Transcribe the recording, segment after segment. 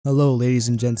Hello ladies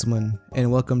and gentlemen,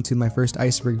 and welcome to my first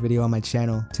Iceberg video on my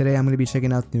channel. Today I'm going to be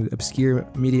checking out the obscure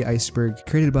media iceberg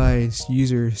created by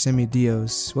user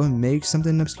SemiDios. What makes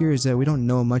something obscure is that we don't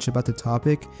know much about the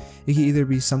topic. It can either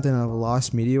be something of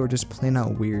lost media or just plain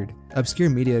out weird. Obscure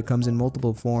media comes in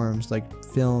multiple forms like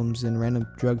films and random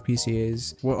drug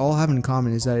PCAs. What all have in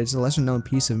common is that it's a lesser known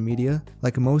piece of media.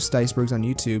 Like most icebergs on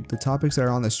YouTube, the topics that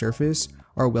are on the surface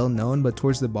are well known, but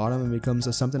towards the bottom it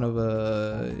becomes something of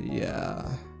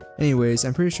a Anyways,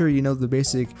 I'm pretty sure you know the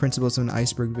basic principles of an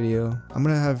iceberg video. I'm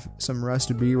gonna have some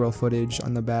Rust B-roll footage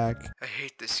on the back. I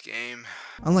hate this game.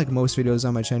 Unlike most videos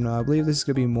on my channel, I believe this is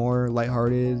gonna be more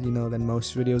lighthearted, than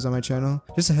most videos on my channel.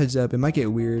 Just a heads up, it might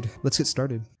get weird. Let's get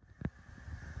started.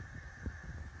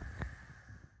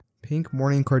 Pink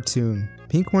Morning Cartoon.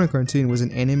 Pink Morning Cartoon was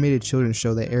an animated children's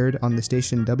show that aired on the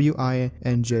station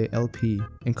WINJ-LP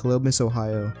in Columbus,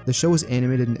 Ohio. The show was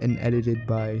animated and edited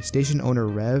by station owner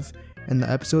Rev, and the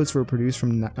episodes were produced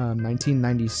from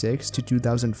 1996 to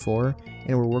 2004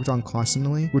 and were worked on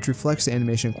constantly, which reflects the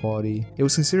animation quality. It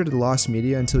was considered lost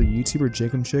media until YouTuber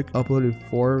Jacob Chick uploaded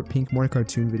 4 Pink Morning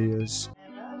Cartoon videos.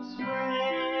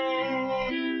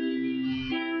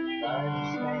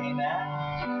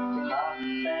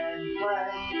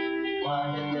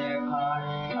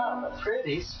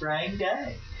 Pretty spring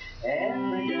day.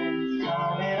 Everything's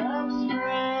coming up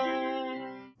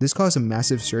spring. This caused a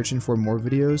massive search for more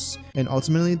videos, and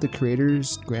ultimately the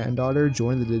creator's granddaughter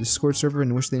joined the Discord server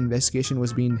in which the investigation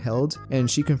was being held, and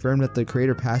she confirmed that the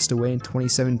creator passed away in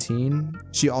 2017.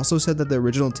 She also said that the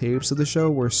original tapes of the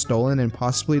show were stolen and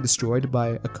possibly destroyed by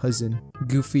a cousin.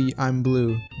 Goofy, I'm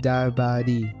blue, da ba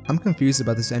dee. I'm confused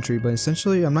about this entry, but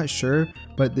essentially I'm not sure,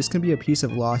 but this can be a piece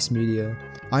of lost media.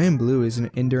 I Am Blue is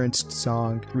an endurance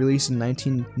song released in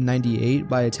 1998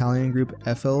 by Italian group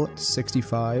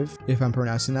FL65, if I'm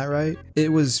pronouncing that right. It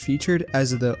was featured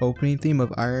as the opening theme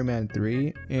of Iron Man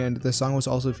 3, and the song was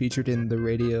also featured in the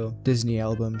radio Disney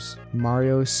albums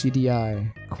Mario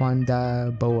CDI,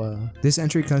 Quanda Boa. This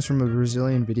entry comes from a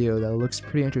Brazilian video that looks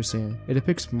pretty interesting. It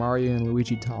depicts Mario and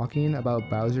Luigi talking about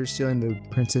Bowser stealing the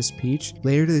Princess Peach.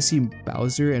 Later they see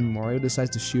Bowser and Mario decides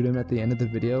to shoot him at the end of the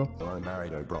video. I'm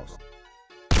Mario Bros.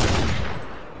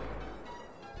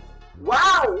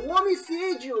 Uau,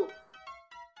 homicídio!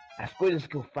 As coisas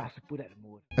que eu faço por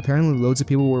amor. Apparently loads of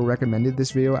people were recommended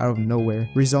this video out of nowhere,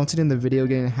 resulting in the video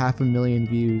getting 500,000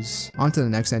 views. On to the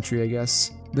next entry, I guess.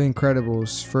 The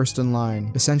Incredibles, First in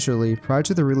Line. Essentially, prior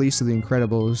to the release of The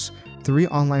Incredibles, 3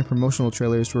 online promotional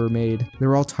trailers were made. They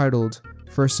were all titled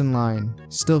First in Line,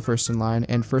 Still First in Line,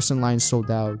 and First in Line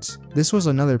Sold Out. This was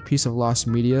another piece of lost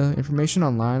media. Information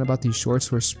online about these shorts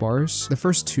were sparse. The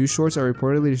first 2 shorts are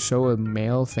reportedly to show a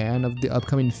male fan of the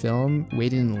upcoming film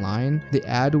waiting in line. The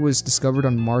ad was discovered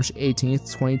on March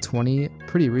 18th, 2020,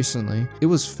 pretty recently. It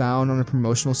was found on a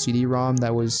promotional CD-ROM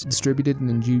that was distributed in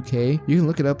the UK. You can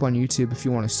look it up on YouTube if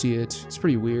you want to see it. It's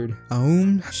pretty weird.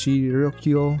 Aum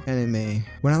Shirirokyo Anime.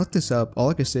 When I looked this up, all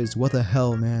I could say is what the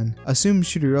hell, man. Assume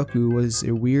Shiriroku was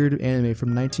a weird anime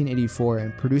from 1984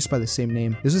 and produced by the same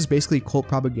name. This was basically cult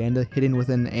propaganda hidden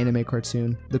within an anime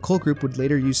cartoon. The cult group would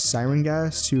later use siren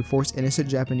gas to force innocent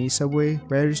Japanese subway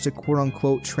riders to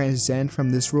quote-unquote transcend from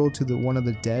this world to the one of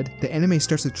the dead. The anime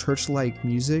starts with church-like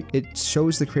music. It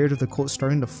shows the creator of the cult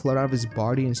starting to float out of his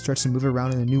body and starts to move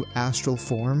around in a new astral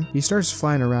form. He starts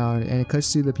flying around and it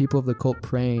cuts to the people of the cult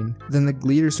praying. Then the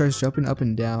leader starts jumping up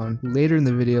and down. Later in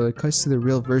the video, it cuts to the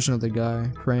real version of the guy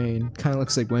praying. Kinda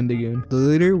looks like Wendigoon. The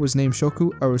leader was named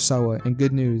Shoku Arasawa, and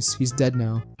good news, he's dead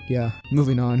now. Yeah,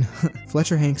 moving on.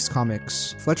 Fletcher Hanks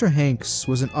Comics. Fletcher Hanks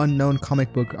was an unknown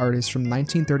comic book artist from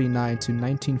 1939 to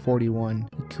 1941.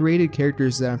 He created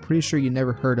characters that I'm pretty sure you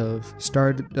never heard of.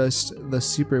 Stardust the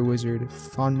Super Wizard,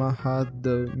 Fanmaha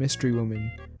the Mystery Woman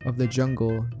of the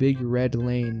Jungle, Big Red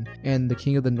Lane, and the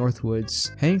King of the Northwoods.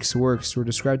 Hanks' works were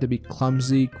described to be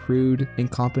clumsy, crude,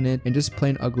 incompetent, and just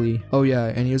plain ugly. Oh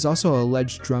yeah, and he was also an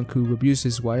alleged drunk who abused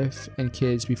his wife and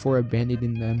kids before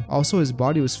abandoning them. Also, his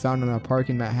body was found in a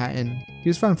park in Manhattan. He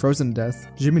was found frozen to death.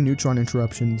 Jimmy Neutron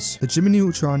Interruptions. The Jimmy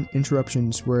Neutron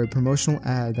Interruptions were a promotional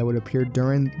ad that would appear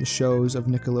during the shows of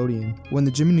Nickelodeon. When the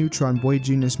Jimmy Neutron Boy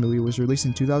Genius movie was released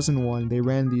in 2001, they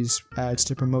ran these ads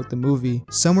to promote the movie.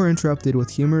 Some were interrupted with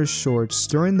humorous shorts.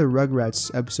 During the Rugrats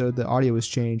episode, the audio was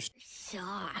changed.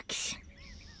 Sucks.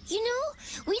 You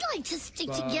know, we like to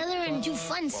stick together and do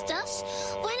fun stuff.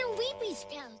 Why don't we be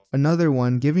scouts? Another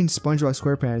one giving SpongeBob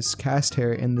SquarePants cast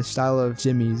hair in the style of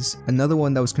Jimmy's. Another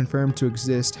one that was confirmed to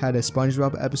exist had a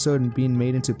SpongeBob episode and being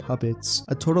made into puppets.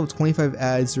 A total of 25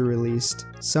 ads were released.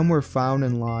 Some were found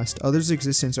and lost, others'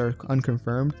 existence are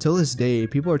unconfirmed. Till this day,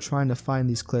 people are trying to find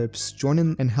these clips. Join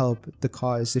in and help the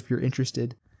cause if you're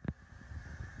interested.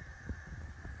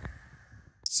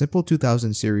 Simple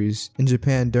 2000 series. In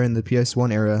Japan during the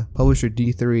PS1 era, publisher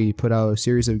D3 put out a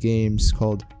series of games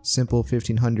called Simple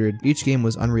 1500. Each game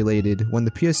was unrelated. When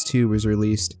the PS2 was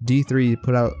released, D3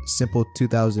 put out Simple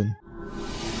 2000.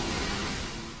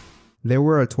 There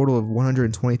were a total of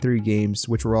 123 games,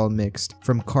 which were all mixed.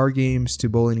 From car games to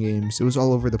bowling games, it was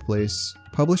all over the place.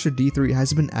 Publisher D3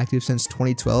 hasn't been active since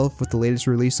 2012 with the latest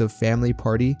release of Family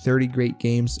Party, 30 Great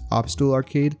Games, Obstacle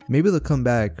Arcade. Maybe they'll come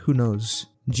back, who knows.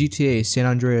 GTA San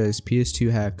Andreas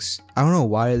PS2 hacks. I don't know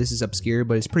why this is obscure,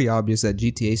 but it's pretty obvious that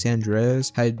GTA San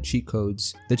Andreas had cheat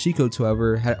codes. The cheat codes,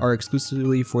 however, are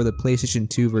exclusively for the PlayStation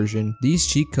 2 version. These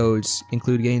cheat codes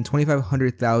include getting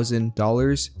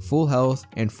 $2,500,000, full health,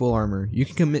 and full armor. You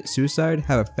can commit suicide,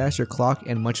 have a faster clock,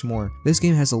 and much more. This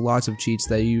game has lots of cheats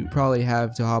that you probably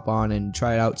have to hop on and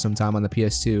try it out sometime on the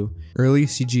PS2. Early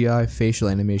CGI facial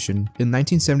animation. In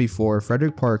 1974,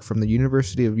 Frederick Park from the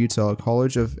University of Utah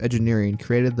College of Engineering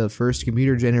created the first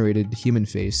computer-generated human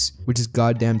face, which is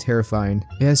goddamn terrifying.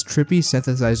 It has trippy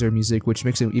synthesizer music, which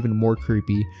makes it even more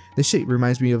creepy. This shit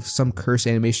reminds me of some curse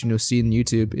animation you'll see on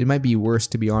YouTube. It might be worse,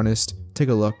 to be honest. Take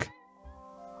a look.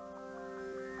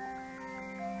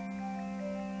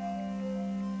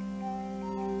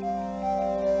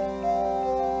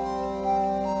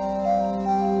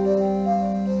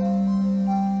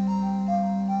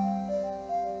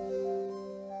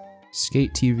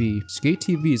 Skate TV. Skate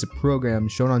TV is a program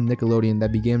shown on Nickelodeon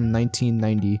that began in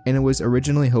 1990, and it was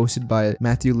originally hosted by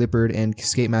Matthew Lippard and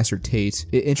Skate Master Tate.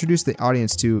 It introduced the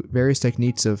audience to various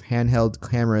techniques of handheld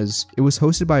cameras. It was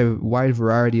hosted by a wide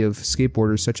variety of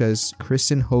skateboarders such as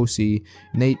Kristen Hosey,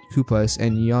 Nate Kupas,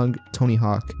 and young Tony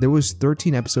Hawk. There was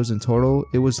 13 episodes in total.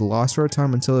 It was lost for a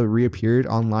time until it reappeared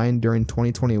online during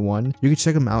 2021. You can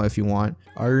check them out if you want.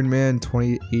 Iron Man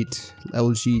 28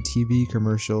 LG TV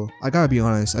commercial. I gotta be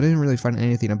honest, I didn't really find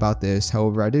anything about this.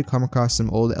 However, I did come across some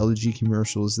old LG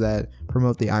commercials that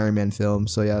promote the Iron Man film,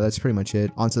 so yeah, that's pretty much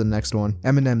it. On to the next one.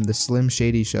 Eminem, The Slim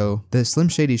Shady Show. The Slim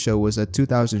Shady Show was a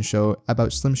 2000 show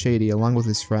about Slim Shady along with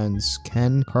his friends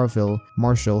Ken, Carville,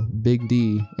 Marshall, Big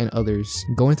D, and others,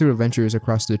 going through adventures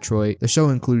across Detroit. The show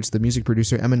includes the music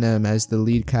producer Eminem as the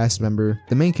lead cast member.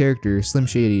 The main character, Slim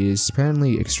Shady, is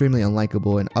apparently extremely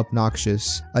unlikable and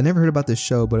obnoxious. I never heard about this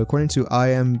show, but according to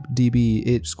IMDb,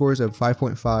 it scores a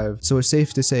 5.5, so it's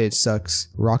safe to say it sucks.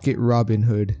 Rocket Robin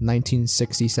Hood,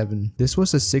 1967. This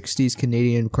was a 60s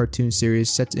Canadian cartoon series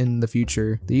set in the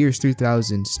future, the years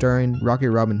 3000, starring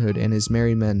Rocket Robin Hood and his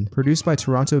merry men. Produced by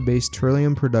Toronto-based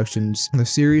Trillium Productions, the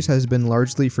series has been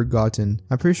largely forgotten.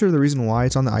 I'm pretty sure the reason why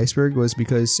it's on the Iceberg was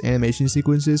because animation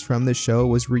sequences from the show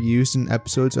was reused in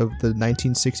episodes of the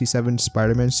 1967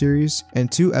 Spider-Man series,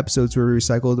 and 2 episodes were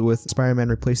recycled with Spider-Man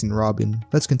replacing Robin.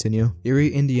 Let's continue.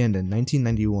 Erie, Indiana,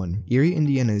 1991. Erie,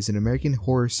 Indiana is an American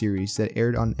horror series that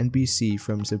aired on NBC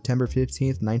from September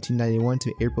 15th, 1991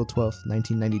 to April 12th,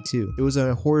 1992. It was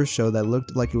a horror show that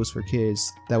looked like it was for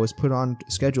kids, that was put on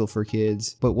schedule for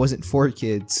kids, but wasn't for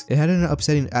kids. It had an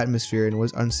upsetting atmosphere and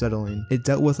was unsettling. It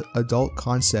dealt with adult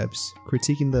concepts,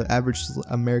 critiquing the average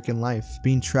American life,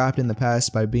 being trapped in the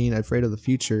past by being afraid of the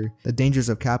future, the dangers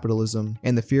of capitalism,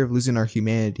 and the fear of losing our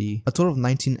humanity. A total of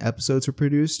 19 episodes were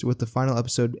produced, with the final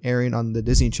episode airing on the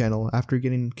Disney Channel after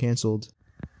getting cancelled.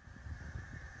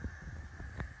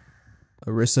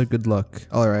 Arissa Good Luck.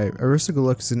 Alright, Arissa Good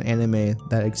Luck is an anime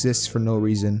that exists for no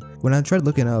reason. When I tried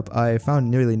looking up, I found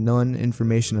nearly none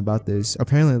information about this.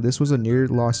 Apparently, this was a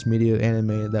near-lost media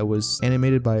anime that was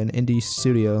animated by an indie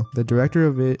studio. The director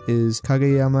of it is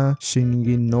Kageyama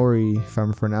Shigenori, if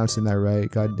I'm pronouncing that right,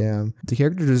 goddamn. The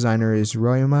character designer is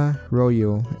Royama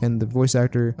Royo, and the voice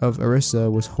actor of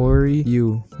Arissa was Hori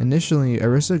Yu. Initially,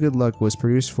 Arissa Good Luck was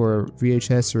produced for a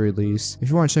VHS release. If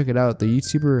you want to check it out, the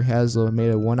YouTuber Hazel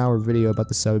made a 1-hour video about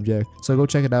the subject, so go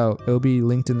check it out. It'll be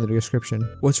linked in the description.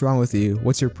 What's wrong with you?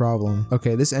 What's your problem?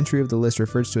 Okay, this entry of the list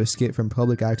refers to a skit from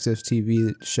public access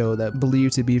TV show that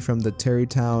believed to be from the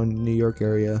Tarrytown, New York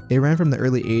area. It ran from the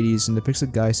early 80s and depicts a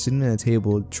guy sitting at a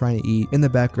table trying to eat. In the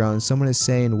background, someone is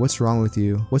saying, "What's wrong with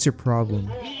you? What's your problem?"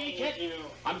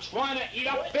 I'm trying to eat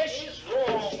a fish. What is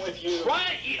wrong with you? Trying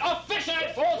to eat a fish and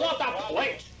it falls off the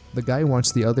plate. The guy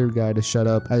wants the other guy to shut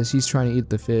up as he's trying to eat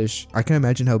the fish. I can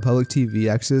imagine how public TV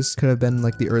access could have been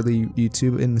like the early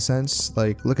YouTube in the sense.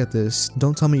 Like, look at this.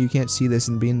 Don't tell me you can't see this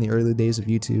and be in the early days of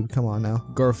YouTube. Come on now.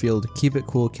 Garfield, Keep It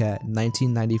Cool Cat,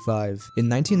 1995. In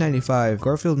 1995,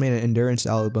 Garfield made an endurance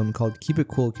album called Keep It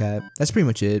Cool Cat. That's pretty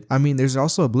much it. I mean, there's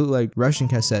also a bootleg Russian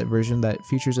cassette version that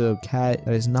features a cat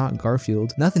that is not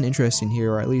Garfield. Nothing interesting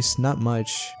here, or at least not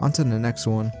much. On to the next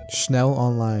one. Schnell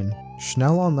Online.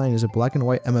 Schnell Online is a black and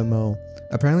white MMO.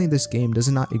 Apparently this game does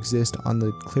not exist on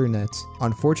the ClearNet.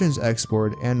 On 4chan's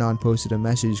Xboard, Anon posted a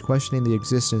message questioning the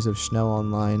existence of Schnell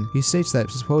Online. He states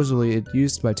that supposedly it's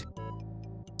used by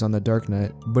on the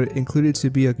darknet, but it included to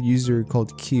be a user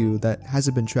called Q that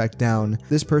hasn't been tracked down.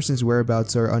 This person's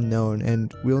whereabouts are unknown,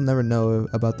 and we'll never know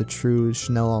about the true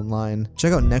Schnell Online.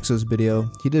 Check out Nexo's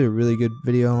video. He did a really good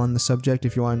video on the subject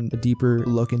if you want a deeper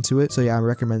look into it, so yeah, I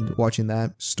recommend watching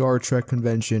that. Star Trek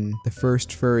Convention, the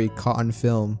first furry caught on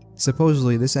film.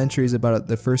 Supposedly, this entry is about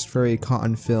the first furry caught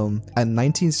on film. At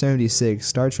 1976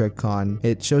 Star Trek Con,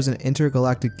 it shows an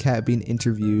intergalactic cat being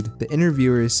interviewed. The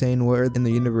interviewer is saying where in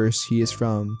the universe he is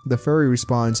from. The furry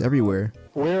responds, everywhere.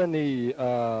 Where in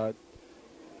the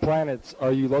planets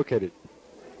are you located?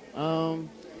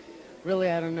 Really,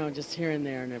 I don't know, just here and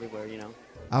there and everywhere, you know.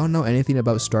 I don't know anything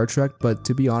about Star Trek, but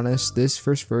to be honest, this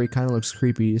first furry kind of looks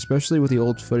creepy, especially with the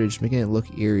old footage making it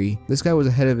look eerie. This guy was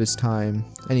ahead of his time.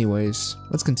 Anyways,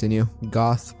 let's continue.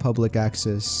 Goth Public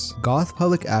Access. Goth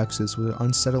Public Access was an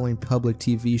unsettling public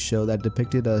TV show that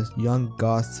depicted a young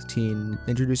goth teen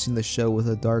introducing the show with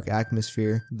a dark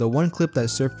atmosphere. The one clip that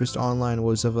surfaced online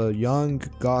was of a young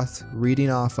goth reading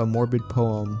off a morbid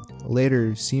poem.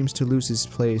 Later, seems to lose his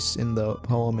place in the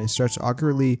poem and starts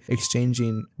awkwardly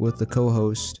exchanging with the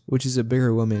co-host, which is a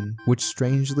bigger woman, which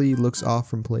strangely looks off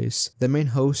from place. The main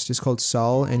host is called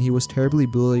Saul, and he was terribly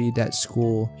bullied at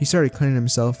school. He started cutting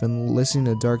himself and listening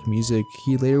to dark music.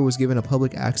 He later was given a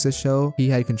public access show he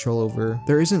had control over.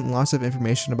 There isn't lots of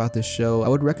information about this show. I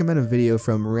would recommend a video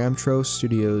from Ramtro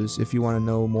Studios if you want to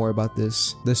know more about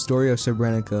this. The story of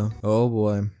Srebrenica. Oh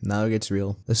boy, now it gets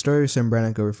real. The story of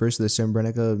Srebrenica refers to the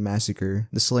Srebrenica massacre,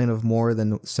 the slaying of more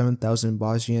than 7,000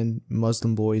 Bosnian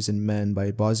Muslim boys and men by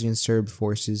Bosnian Serb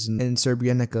forces in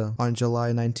Srebrenica on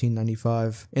July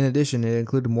 1995. In addition, it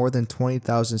included more than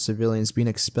 20,000 civilians being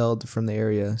expelled from the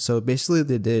area. So basically what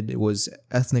they did was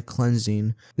ethnic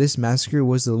cleansing. This massacre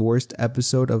was the worst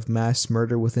episode of mass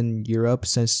murder within Europe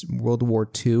since World War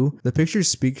II. The pictures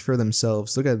speak for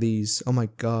themselves. Look at these. Oh my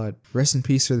god. Rest in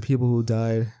peace for the people who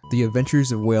died. The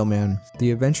Adventures of Whaleman.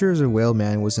 The Adventures of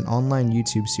Whaleman was an online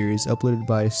YouTube series uploaded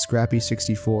by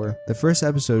Scrappy64. The first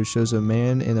episode shows a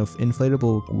man in an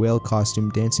inflatable whale costume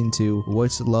dancing to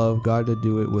What's Love Got to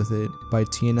Do It With It by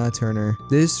Tina Turner.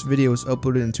 This video was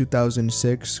uploaded in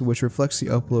 2006, which reflects the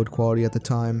upload quality at the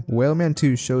time. Whaleman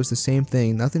 2 shows the same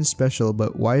thing, nothing special,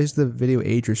 but why is the video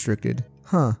age restricted?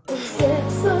 Huh.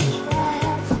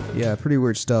 Yeah, pretty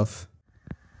weird stuff.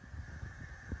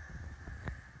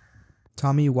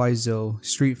 Tommy Wiseau,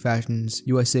 Street Fashions,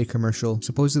 USA commercial.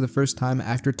 Supposedly the first time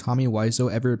actor Tommy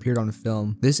Wiseau ever appeared on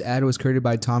film. This ad was created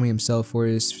by Tommy himself for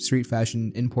his street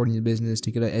fashion importing business to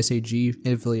get a SAG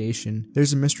affiliation.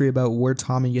 There's a mystery about where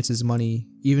Tommy gets his money.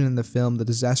 Even in the film The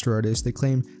Disaster Artist, they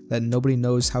claim that nobody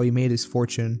knows how he made his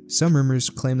fortune. Some rumors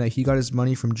claim that he got his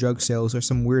money from drug sales or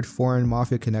some weird foreign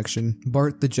mafia connection.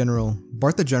 Bart the General.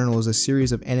 Bart the General is a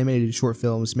series of animated short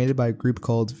films made by a group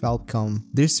called Falcom.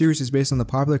 This series is based on the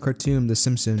popular cartoon The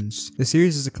Simpsons. The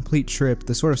series is a complete trip,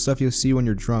 the sort of stuff you'll see when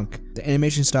you're drunk. The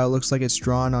animation style looks like it's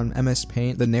drawn on MS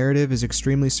Paint. The narrative is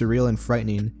extremely surreal and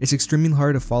frightening. It's extremely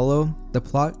hard to follow. The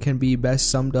plot can be best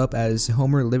summed up as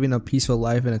Homer living a peaceful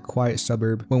life in a quiet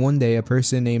suburb, when one day a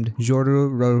person named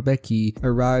Jordo Robecki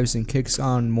arrives and kicks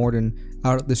on Morton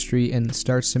out the street and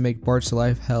starts to make Bart's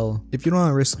life hell. If you don't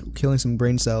want to risk killing some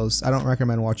brain cells, I don't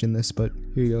recommend watching this, but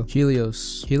here you go.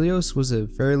 Helios. Helios was a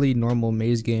fairly normal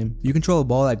maze game. You control a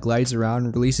ball that glides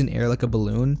around, releasing air like a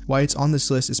balloon. Why it's on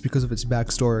this list is because of its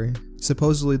backstory.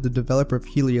 Supposedly, the developer of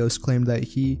Helios claimed that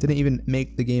he didn't even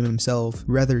make the game himself.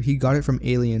 Rather, he got it from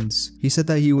aliens. He said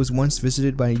that he was once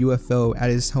visited by a UFO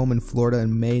at his home in Florida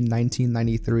in May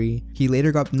 1993. He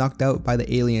later got knocked out by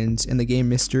the aliens, and the game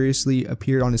mysteriously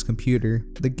appeared on his computer.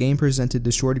 The game presented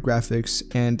distorted graphics,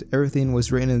 and everything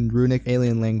was written in runic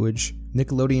alien language.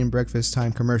 Nickelodeon breakfast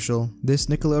time commercial. This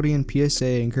Nickelodeon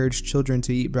PSA encouraged children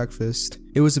to eat breakfast.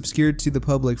 It was obscured to the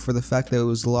public for the fact that it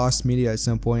was lost media at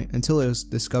some point until it was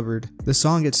discovered. The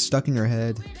song gets stuck in your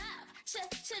head.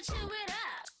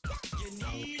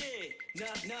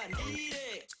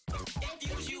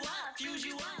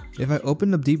 If I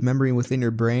opened up deep memory within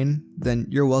your brain, then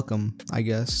you're welcome, I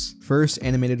guess. First,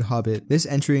 animated Hobbit. This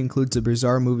entry includes a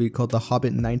bizarre movie called The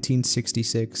Hobbit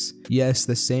 1966. Yes,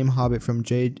 the same Hobbit from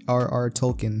J.R.R.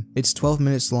 Tolkien. It's 12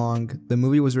 minutes long. The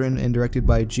movie was written and directed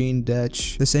by Gene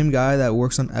Detch, the same guy that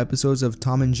works on episodes of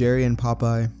Tom and Jerry and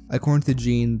Popeye. According to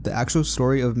Gene, the actual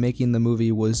story of making the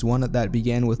movie was one that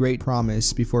began with great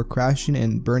promise before crashing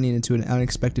and burning into an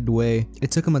unexpected way.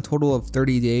 It took him a total of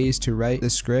 30 days to write the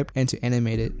script and to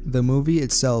animate it. The movie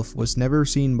itself was never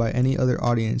seen by any any other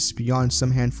audience beyond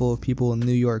some handful of people in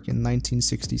New York in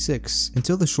 1966,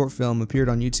 until the short film appeared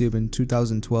on YouTube in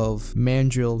 2012.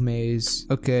 Mandrill Maze.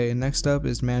 Okay, next up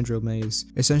is Mandrill Maze.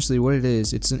 Essentially what it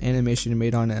is, it's an animation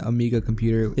made on an Amiga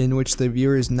computer in which the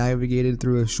viewer is navigated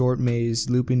through a short maze,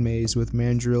 looping maze with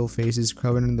mandrill faces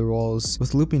covering the walls,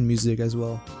 with looping music as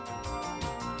well.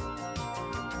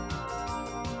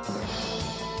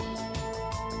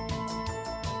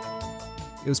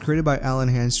 It was created by Alan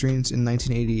Handstrings in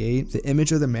 1988. The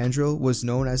image of the mandrill was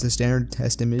known as the standard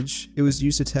test image. It was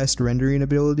used to test rendering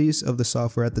abilities of the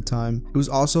software at the time. It was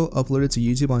also uploaded to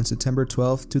YouTube on September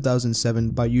 12,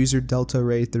 2007 by user Delta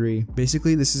Ray 3.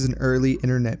 Basically, this is an early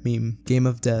internet meme. Game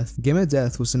of Death. Game of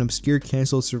Death was an obscure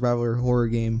cancelled survival horror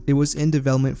game. It was in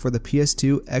development for the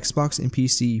PS2, Xbox, and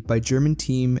PC by German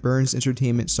team Burns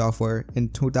Entertainment Software in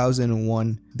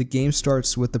 2001. The game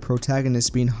starts with the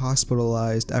protagonist being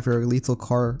hospitalized after a lethal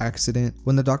car accident.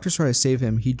 When the doctors try to save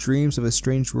him, he dreams of a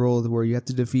strange world where you have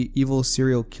to defeat evil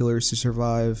serial killers to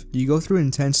survive. You go through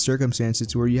intense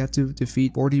circumstances where you have to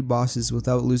defeat 40 bosses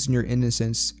without losing your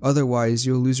innocence, otherwise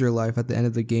you'll lose your life at the end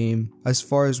of the game. As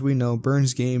far as we know,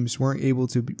 Burns Games weren't able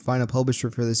to find a publisher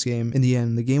for this game. In the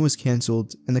end, the game was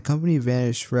cancelled, and the company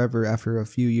vanished forever after a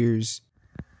few years.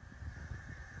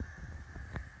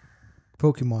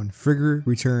 Pokemon Frigo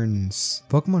Returns.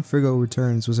 Pokemon Frigo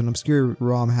Returns was an obscure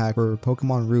ROM hack for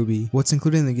Pokemon Ruby. What's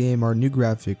included in the game are new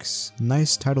graphics,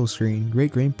 nice title screen,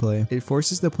 great gameplay. It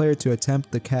forces the player to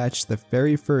attempt to catch the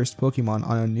very first Pokemon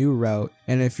on a new route,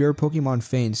 and if your Pokemon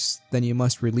faints, then you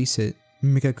must release it.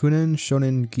 Mikakunen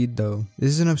Shonen Gido. This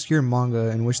is an obscure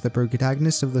manga in which the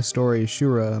protagonist of the story,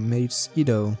 Shura, meets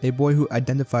Ido, a boy who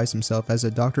identifies himself as a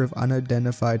doctor of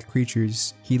unidentified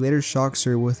creatures. He later shocks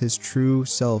her with his true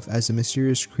self as a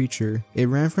mysterious creature. It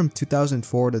ran from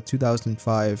 2004 to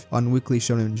 2005 on Weekly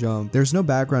Shonen Jump. There's no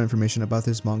background information about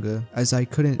this manga, as I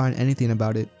couldn't find anything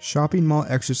about it. Shopping mall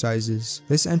exercises.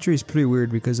 This entry is pretty weird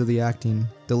because of the acting.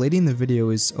 The lady in the video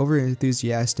is over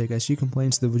enthusiastic as she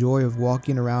complains the joy of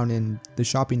walking around in the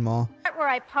shopping mall. Where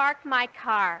I park my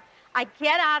car. I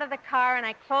get out of the car and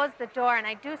I close the door and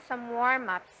I do some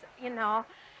warm-ups, you know.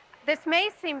 This may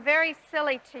seem very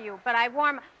silly to you, but I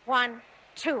warm 1,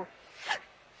 2,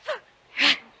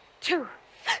 2,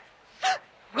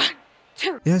 1,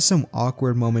 2. It has some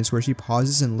awkward moments where she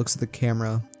pauses and looks at the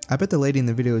camera. I bet the lady in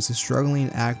the video is a struggling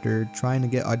actor trying to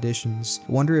get auditions.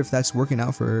 I wonder if that's working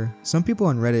out for her. Some people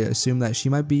on Reddit assume that she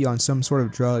might be on some sort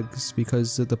of drugs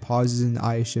because of the pauses and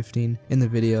eye shifting in the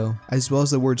video, as well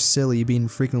as the word silly being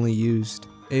frequently used.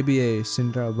 ABA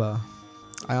Sindraba.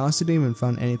 I honestly didn't even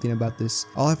find anything about this.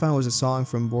 All I found was a song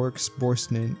from Borks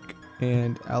Borsnik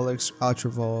and Alex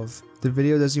Atravolv. The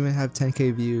video doesn't even have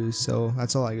 10k views, so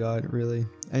that's all I got, really.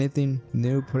 Anything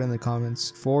new, put in the comments.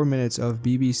 4 minutes of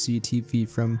BBC TV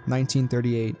from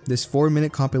 1938. This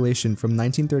 4-minute compilation from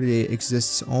 1938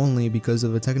 exists only because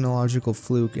of a technological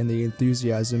fluke and the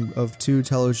enthusiasm of 2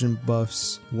 television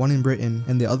buffs, one in Britain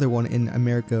and the other one in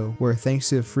America, where thanks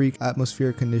to freak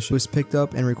atmospheric conditions, it was picked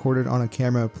up and recorded on a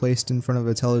camera placed in front of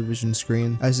a television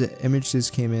screen. As the images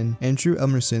came in, Andrew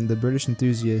Elmerson, the British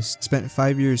enthusiast, spent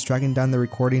 5 years tracking down the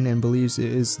recording and believes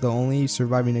it is the only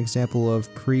surviving example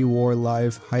of pre-war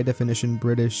live high-definition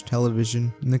British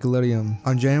television. Nickelodeon.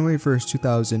 On January 1st,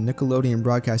 2000, Nickelodeon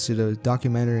broadcasted a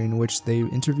documentary in which they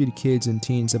interviewed kids and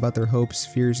teens about their hopes,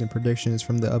 fears, and predictions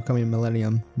from the upcoming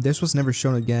millennium. This was never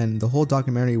shown again. The whole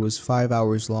documentary was 5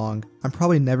 hours long. I'm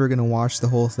probably never gonna watch the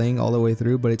whole thing all the way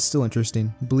through, but it's still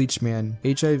interesting. Bleach Man.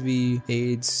 HIV,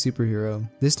 AIDS, superhero.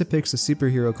 This depicts a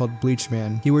superhero called Bleach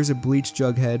Man. He wears a bleach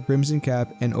jug head, crimson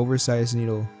cap, and oversized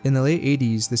needle. In the late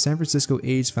 80s, the San Francisco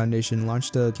AIDS Foundation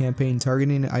launched a campaign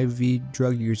targeting IV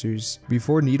drug users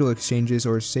before needle exchanges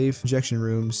or safe injection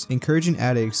rooms. Encouraging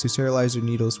addicts to sterilize their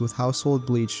needles with household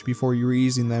bleach before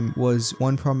reusing them was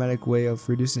one pragmatic way of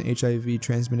reducing HIV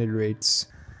transmitted rates.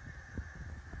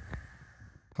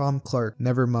 Tom Clark,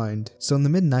 Nevermind. So in the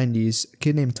mid-90s, a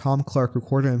kid named Tom Clark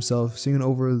recorded himself singing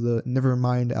over the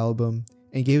Nevermind album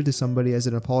and gave it to somebody as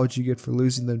an apology gift for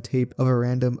losing the tape of a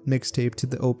random mixtape to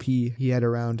the OP he had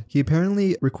around. He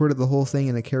apparently recorded the whole thing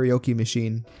in a karaoke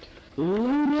machine.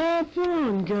 Load up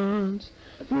on guns,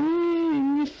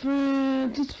 bring your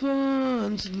friends, it's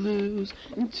fun to lose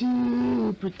and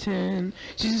to pretend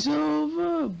she's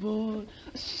overboard,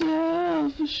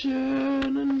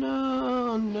 self-assured,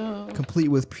 no. Complete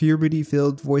with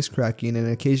puberty-filled voice cracking and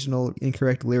occasional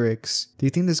incorrect lyrics. Do you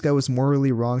think this guy was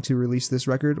morally wrong to release this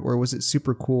record, or was it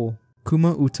super cool?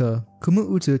 Kuma Uta. Kuma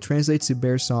Uta translates to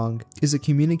bear song, is a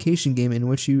communication game in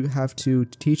which you have to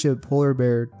teach a polar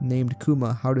bear named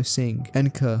Kuma how to sing.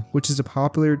 Enka, which is a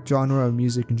popular genre of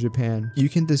music in Japan. You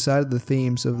can decide the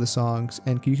themes of the songs,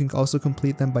 and you can also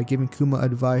complete them by giving Kuma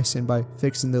advice and by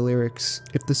fixing the lyrics.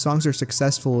 If the songs are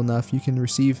successful enough, you can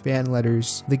receive fan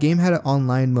letters. The game had an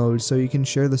online mode so you can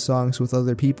share the songs with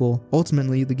other people.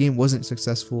 Ultimately, the game wasn't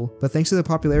successful, but thanks to the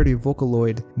popularity of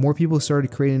Vocaloid, more people started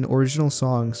creating original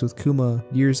songs with Kuma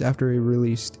years after it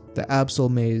released. The Absol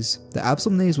Maze. The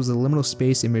Absol Maze was a liminal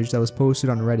space image that was posted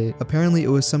on Reddit. Apparently it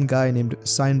was some guy named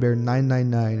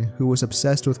Signbear999 who was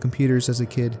obsessed with computers as a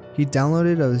kid. He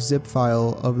downloaded a zip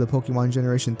file of the Pokemon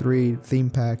Generation 3 theme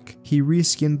pack. He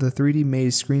reskinned the 3D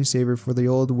Maze screensaver for the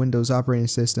old Windows operating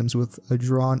systems with a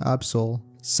drawn Absol.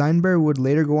 Signbear would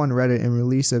later go on Reddit and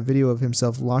release a video of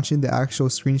himself launching the actual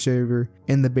screensaver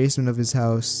in the basement of his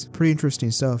house. Pretty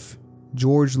interesting stuff.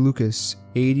 George Lucas,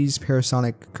 80s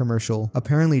Parasonic commercial.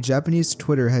 Apparently, Japanese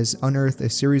Twitter has unearthed a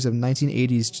series of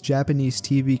 1980s Japanese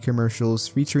TV commercials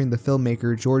featuring the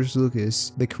filmmaker George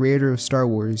Lucas, the creator of Star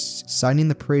Wars, citing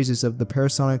the praises of the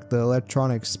Parasonic the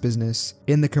electronics business.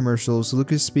 In the commercials,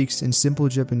 Lucas speaks in simple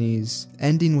Japanese,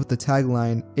 ending with the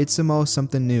tagline, "Itsumo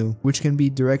something new," which can be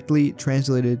directly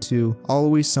translated to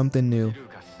 "always something new."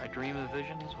 I dream of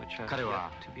visions which have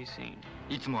yet to be seen.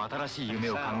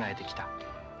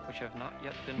 Which have not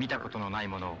yet been heard.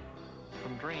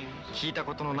 From dreams, a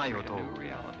new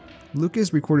reality.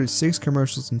 Lucas recorded 6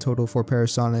 commercials in total for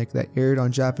Parasonic that aired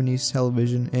on Japanese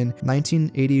television in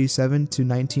 1987 to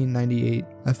 1998,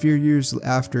 a few years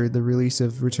after the release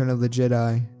of Return of the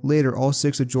Jedi. Later, all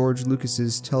 6 of George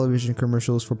Lucas's television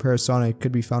commercials for Parasonic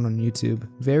could be found on YouTube.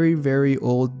 Very, very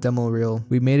old demo reel.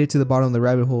 We made it to the bottom of the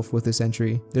rabbit hole with this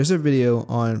entry. There's a video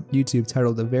on YouTube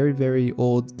titled "A Very, Very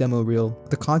Old Demo Reel."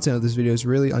 The content of this video is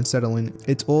really unsettling.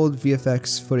 It's old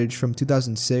VFX footage from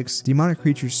 2006. Demonic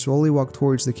creatures slowly walk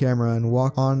towards the camera and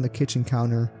walk on the kitchen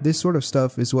counter. This sort of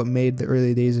stuff is what made the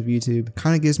early days of YouTube.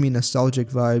 Kinda gives me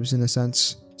nostalgic vibes in a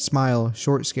sense. Smile,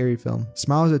 short scary film.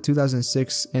 Smile is a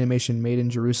 2006 animation made in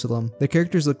Jerusalem. The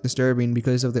characters look disturbing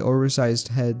because of the oversized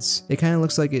heads. It kinda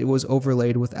looks like it was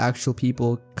overlaid with actual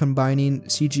people, combining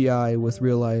CGI with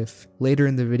real life. Later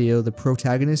in the video, the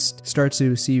protagonist starts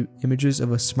to see images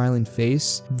of a smiling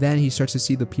face, then he starts to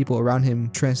see the people around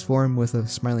him transform with a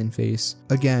smiling face.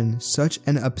 Again, such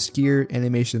an obscure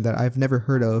animation that I've never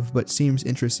heard of, but seems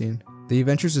interesting. The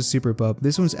Adventures of Super Pup.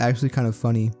 This one's actually kind of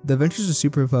funny. The Adventures of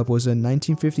Super Pup was a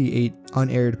 1958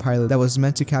 unaired pilot that was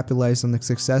meant to capitalize on the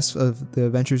success of The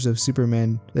Adventures of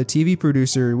Superman. The TV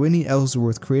producer Whitney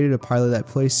Ellsworth created a pilot that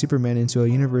placed Superman into a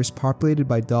universe populated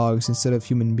by dogs instead of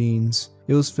human beings.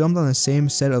 It was filmed on the same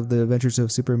set of The Adventures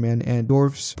of Superman, and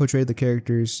dwarfs portrayed the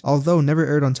characters. Although never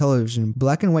aired on television,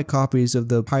 black and white copies of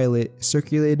the pilot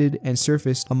circulated and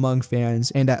surfaced among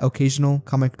fans and at occasional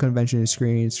comic convention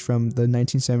screenings from the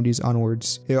 1970s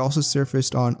onwards. It also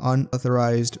surfaced on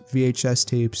unauthorized VHS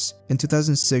tapes. In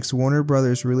 2006, Warner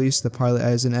Brothers released the pilot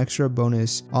as an extra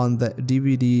bonus on the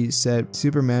DVD set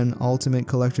Superman Ultimate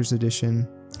Collector's Edition.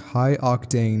 High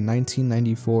Octane,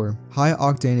 1994. High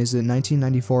Octane is a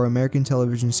 1994 American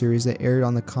television series that aired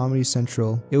on the Comedy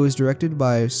Central. It was directed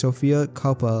by Sofia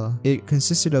Coppola. It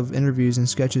consisted of interviews and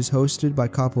sketches hosted by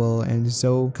Coppola and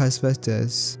Zoe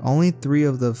Casvetes. Only 3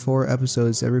 of the 4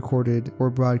 episodes ever recorded or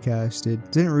broadcasted.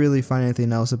 Didn't really find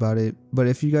anything else about it, but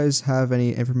if you guys have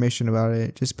any information about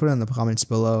it, just put it in the comments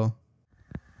below.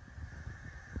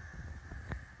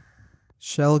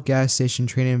 Shell gas station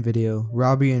training video,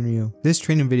 Robbie and Ryu. This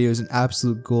training video is an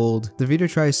absolute gold. The video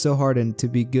tries so hard and to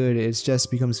be good, it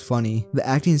just becomes funny. The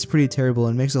acting is pretty terrible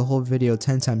and makes the whole video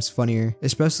 10 times funnier,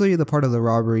 especially the part of the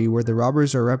robbery where the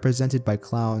robbers are represented by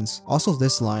clowns. Also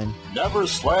this line, "Never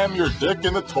slam your dick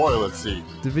in the toilet seat."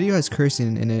 The video has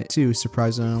cursing in it too,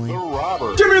 surprisingly. The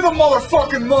robber. Give me the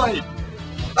motherfucking money!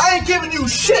 I ain't giving you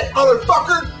shit,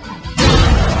 motherfucker!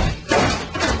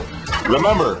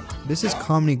 Remember, this is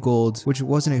comedy gold, which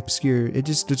wasn't obscure, it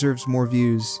just deserves more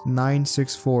views.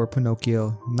 964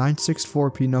 Pinocchio.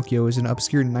 964 Pinocchio is an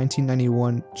obscure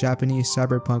 1991 Japanese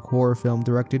cyberpunk horror film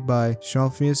directed by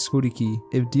Shunfu's Horiki.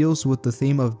 It deals with the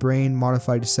theme of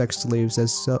brain-modified sex slaves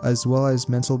as well as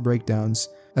mental breakdowns.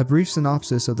 A brief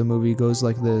synopsis of the movie goes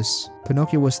like this.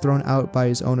 Pinocchio was thrown out by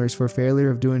his owners for failure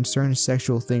of doing certain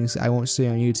sexual things I won't say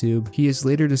on YouTube. He is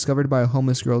later discovered by a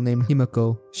homeless girl named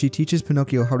Himiko. She teaches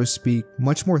Pinocchio how to speak.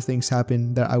 Much more things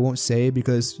happen that I won't say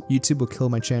because YouTube will kill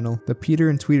my channel. The Peter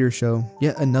and Tweeter Show.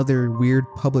 Yet another weird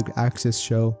public access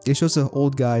show. It shows an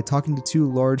old guy talking to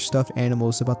 2 large stuffed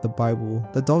animals about the Bible.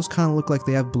 The dolls kind of look like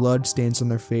they have blood stains on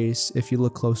their face if you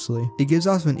look closely. It gives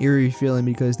off an eerie feeling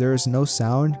because there is no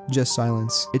sound, just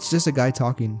silence. this. It's just a guy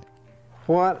talking.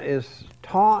 What is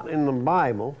taught in the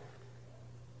Bible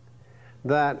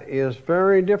that is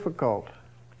very difficult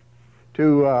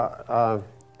to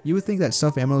You would think that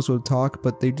stuffed animals would talk,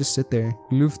 but they just sit there.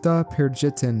 Lufta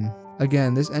perjeten.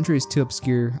 Again, this entry is too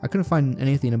obscure. I couldn't find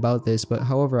anything about this, but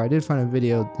however, I did find a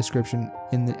video description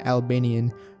in the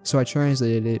Albanian, so I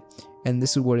translated it, and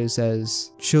this is what it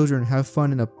says. Children have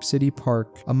fun in a city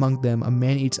park. Among them, a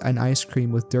man eats an ice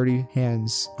cream with dirty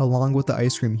hands. Along with the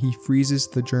ice cream, he freezes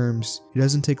the germs. It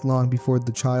doesn't take long before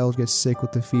the child gets sick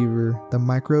with the fever. The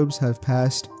microbes have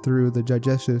passed through the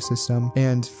digestive system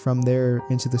and from there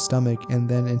into the stomach and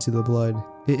then into the blood.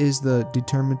 It is the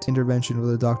determined intervention of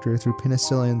the doctor through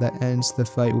penicillin that ends the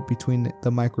fight between the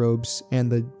microbes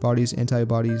and the body's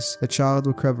antibodies. The child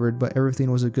recovered, but everything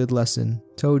was a good lesson.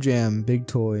 Toe Jam, Big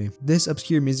Toy. This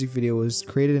obscure music video was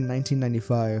created in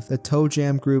 1995. The Toe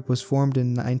Jam group was formed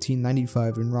in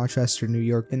 1995 in Rochester, New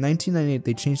York. In 1998,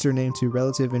 they changed their name to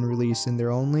Relative and released in their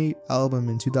only album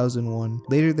in 2001.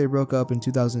 Later, they broke up in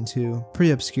 2002.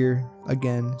 Pretty obscure,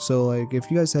 again. So like, if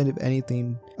you guys have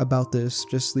anything about this,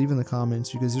 just leave in the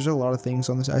comments, because there's a lot of things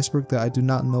on this iceberg that I do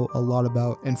not know a lot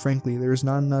about, and frankly, there's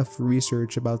not enough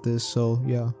research about this, so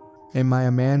yeah. Am I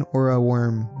a man or a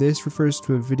worm? This refers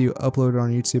to a video uploaded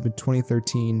on YouTube in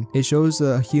 2013. It shows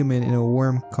a human in a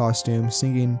worm costume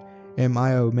singing, "Am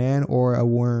I a man or a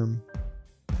worm?"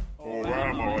 Or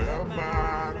am I a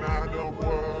man and a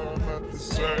worm at the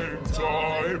same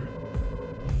time?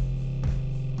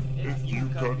 If you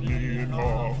cut me in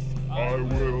half, I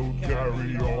will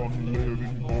carry on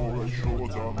living for a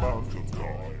short amount of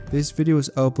time. This video was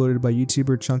uploaded by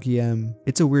YouTuber Chunky M.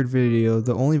 It's a weird video,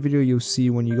 the only video you'll see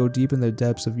when you go deep in the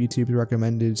depths of YouTube's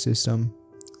recommended system.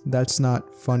 That's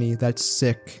not funny, that's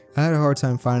sick. I had a hard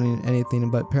time finding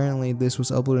anything, but apparently this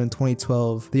was uploaded in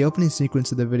 2012. The opening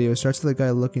sequence of the video starts with a guy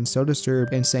looking so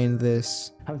disturbed and saying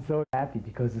this. I'm so happy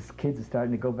because these kids are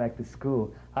starting to go back to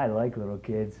school. I like little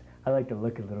kids. I like to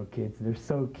look at little kids. They're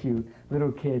so cute.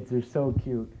 Little kids, they're so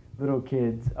cute. Little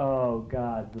kids, oh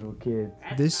god, little kids.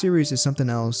 This series is something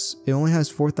else. It only has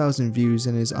 4,000 views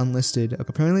and is unlisted.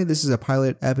 Apparently this is a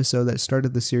pilot episode that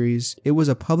started the series. It was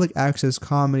a public access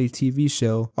comedy TV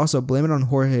show. Also, Blame It on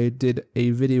Jorge did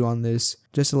a video on this,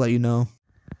 just to let you know.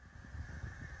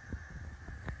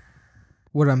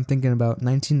 What I'm thinking about,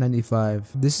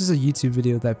 1995. This is a YouTube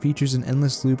video that features an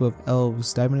endless loop of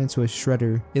elves diving into a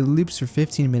shredder. It loops for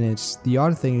 15 minutes. The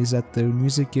odd thing is that the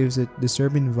music gives it a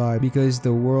disturbing vibe because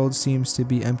the world seems to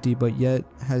be empty but yet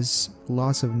has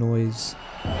lots of noise.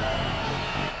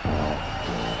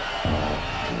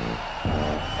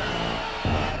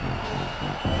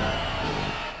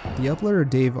 The uploader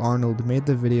Dave Arnold made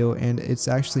the video, and it's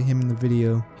actually him in the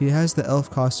video. He has the elf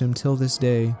costume till this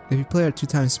day. If you play at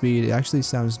 2x speed, it actually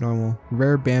sounds normal.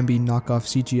 Rare Bambi knockoff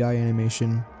CGI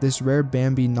animation. This rare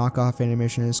Bambi knockoff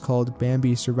animation is called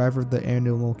Bambi Survivor of the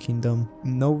Animal Kingdom.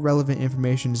 No relevant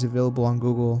information is available on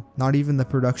Google, not even the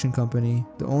production company.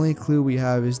 The only clue we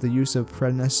have is the use of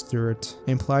Prenesturet.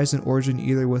 Implies an origin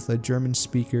either with a German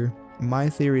speaker. My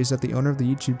theory is that the owner of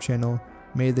the YouTube channel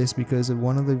made this because of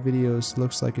one of the videos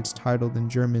looks like it's titled in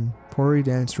German. Pori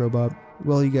Dance Robot.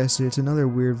 Well, you guessed it, it's another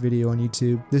weird video on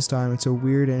YouTube. This time it's a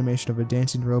weird animation of a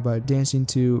dancing robot dancing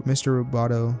to Mr.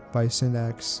 Roboto by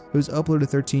Syndax. It was uploaded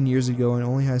 13 years ago and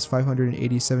only has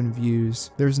 587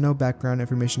 views. There's no background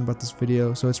information about this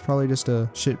video, so it's probably just a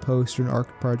shit post or an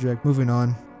ARC project. Moving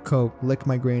on. Cope, Lick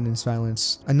My Brain in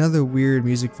Silence. Another weird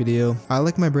music video. I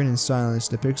Lick My Brain in Silence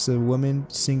depicts a woman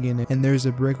singing and there's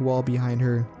a brick wall behind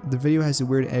her. The video has a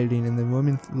weird editing and the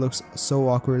woman looks so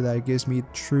awkward that it gives me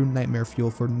true nightmare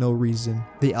fuel for no reason.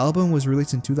 The album was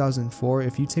released in 2004.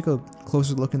 If you take a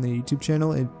closer look in the YouTube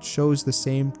channel, it shows the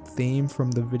same theme from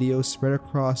the video spread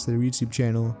across the YouTube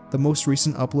channel. The most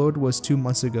recent upload was 2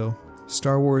 months ago.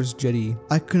 Star Wars Jedi.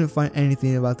 I couldn't find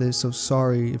anything about this, so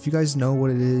sorry. If you guys know what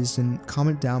it is, then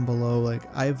comment down below. Like,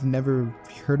 I've never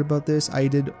heard about this. I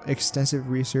did extensive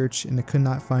research and I could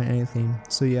not find anything.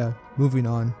 So yeah, moving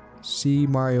on. See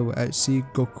Mario at See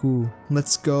Goku.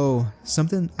 Let's go.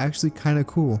 Something actually kind of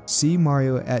cool. See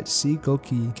Mario at See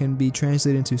Goki can be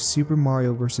translated into Super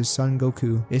Mario vs. Son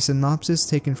Goku. A synopsis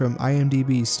taken from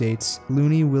IMDb states,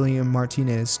 Looney William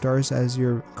Martinez stars as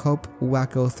your Cope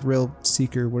Wacko Thrill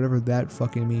Seeker, whatever that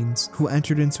fucking means, who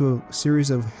entered into a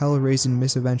series of hell-raising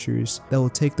misadventures that will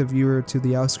take the viewer to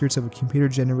the outskirts of a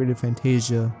computer-generated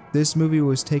Fantasia. This movie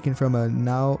was taken from a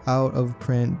now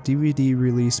out-of-print DVD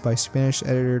released by Spanish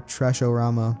editor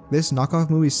Trashorama. This knockoff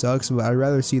movie sucks, but I'd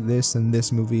rather see this than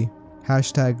this movie.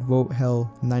 Hashtag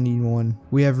VoteHell91.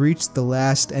 We have reached the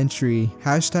last entry.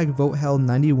 Hashtag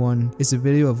VoteHell91 is a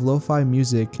video of lo-fi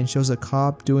music and shows a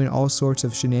cop doing all sorts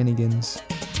of shenanigans.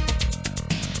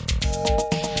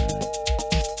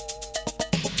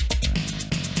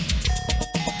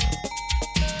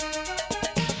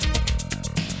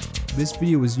 This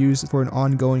video was used for an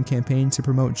ongoing campaign to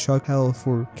promote Chuck Hell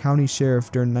for county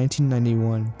sheriff during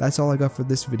 1991. That's all I got for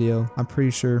this video, I'm pretty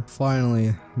sure.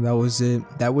 Finally, that was it.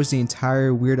 That was the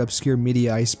entire Weird Obscure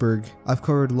Media Iceberg. I've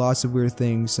covered lots of weird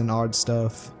things and odd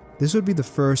stuff. This would be the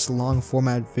first long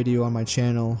format video on my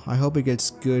channel. I hope it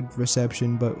gets good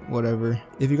reception, but whatever.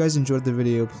 If you guys enjoyed the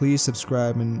video, please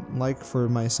subscribe and like for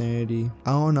my sanity.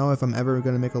 I don't know if I'm ever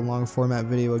gonna make a long format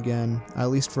video again, at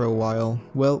least for a while.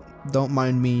 Well, don't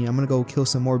mind me, I'm gonna go kill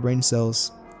some more brain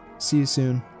cells. See you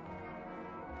soon.